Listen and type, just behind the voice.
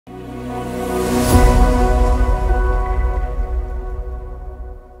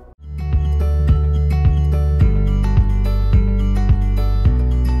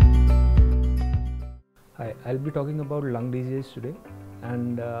be talking about lung disease today,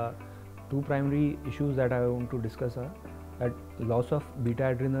 and two primary issues that I want to discuss are that loss of beta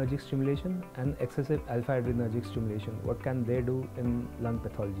adrenergic stimulation and excessive alpha adrenergic stimulation. What can they do in lung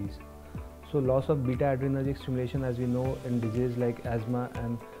pathologies? So loss of beta adrenergic stimulation, as we know, in diseases like asthma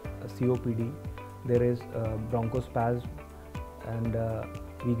and COPD, there is bronchospasm, and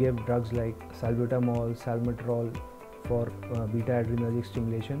we give drugs like salbutamol, salmeterol for beta adrenergic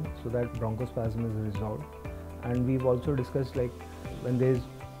stimulation so that bronchospasm is resolved. And we've also discussed, like, when there is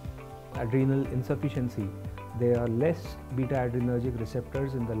adrenal insufficiency, there are less beta adrenergic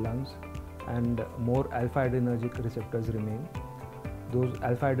receptors in the lungs and more alpha adrenergic receptors remain. Those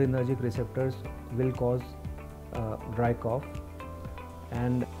alpha adrenergic receptors will cause dry cough,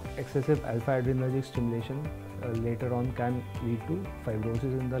 and excessive alpha adrenergic stimulation later on can lead to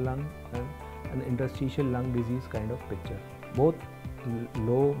fibrosis in the lung and an interstitial lung disease kind of picture. Both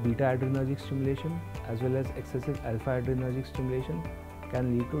low beta adrenergic stimulation as well as excessive alpha adrenergic stimulation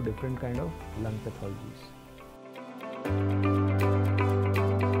can lead to different kind of lung pathologies.